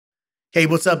Hey,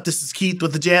 what's up? This is Keith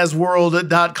with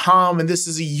thejazzworld.com, and this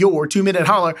is your 2-minute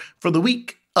holler for the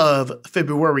week of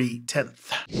February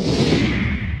 10th.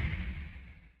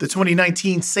 The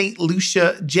 2019 St.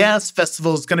 Lucia Jazz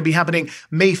Festival is going to be happening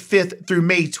May 5th through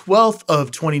May 12th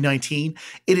of 2019.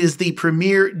 It is the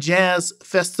premier jazz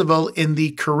festival in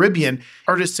the Caribbean.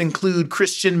 Artists include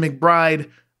Christian McBride,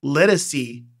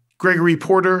 Lettucey, Gregory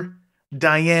Porter,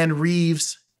 Diane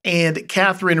Reeves, and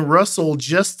Catherine Russell,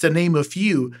 just to name a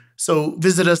few. So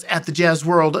visit us at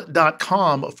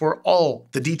thejazzworld.com for all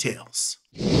the details.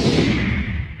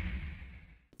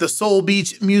 The Soul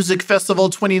Beach Music Festival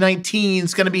 2019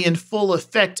 is going to be in full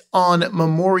effect on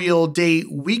Memorial Day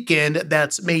weekend.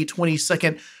 That's May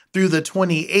 22nd through the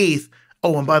 28th.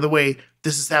 Oh, and by the way,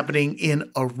 this is happening in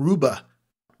Aruba.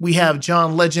 We have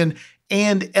John Legend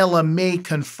and Ella May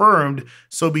confirmed,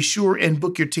 so be sure and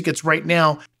book your tickets right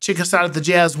now. Check us out at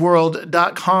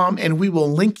thejazzworld.com and we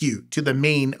will link you to the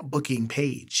main booking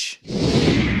page.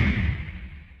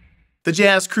 The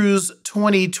Jazz Cruise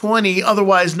 2020,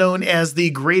 otherwise known as the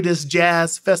Greatest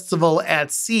Jazz Festival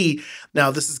at Sea.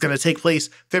 Now, this is going to take place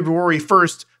February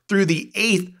 1st through the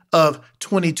 8th of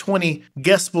 2020.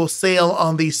 Guests will sail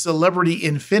on the Celebrity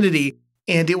Infinity,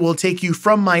 and it will take you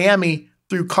from Miami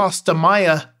through Costa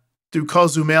Maya, through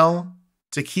Cozumel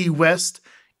to Key West,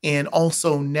 and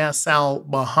also Nassau,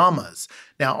 Bahamas.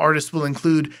 Now, artists will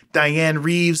include Diane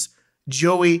Reeves,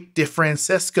 Joey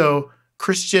DeFrancesco,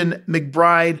 Christian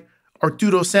McBride,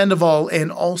 Arturo Sandoval,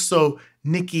 and also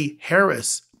Nikki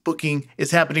Harris. Booking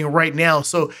is happening right now,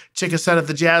 so check us out at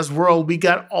the Jazz World. We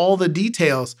got all the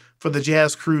details for the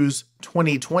Jazz Cruise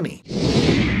 2020.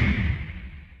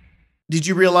 Did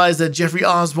you realize that Jeffrey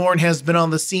Osborne has been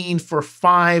on the scene for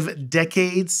 5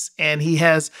 decades, and he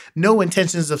has no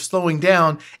intentions of slowing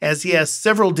down, as he has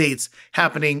several dates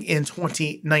happening in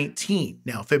 2019.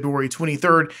 Now, February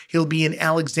 23rd, he'll be in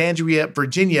Alexandria,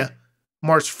 Virginia.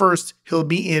 March 1st, he'll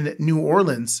be in New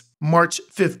Orleans. March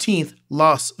 15th,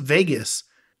 Las Vegas.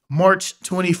 March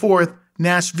 24th,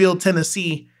 Nashville,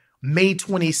 Tennessee. May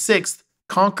 26th,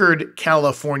 Concord,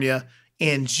 California.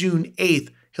 And June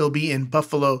 8th, he'll be in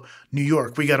Buffalo, New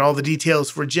York. We got all the details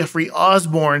for Jeffrey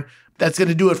Osborne. That's going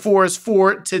to do it for us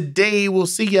for today. We'll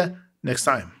see you next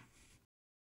time.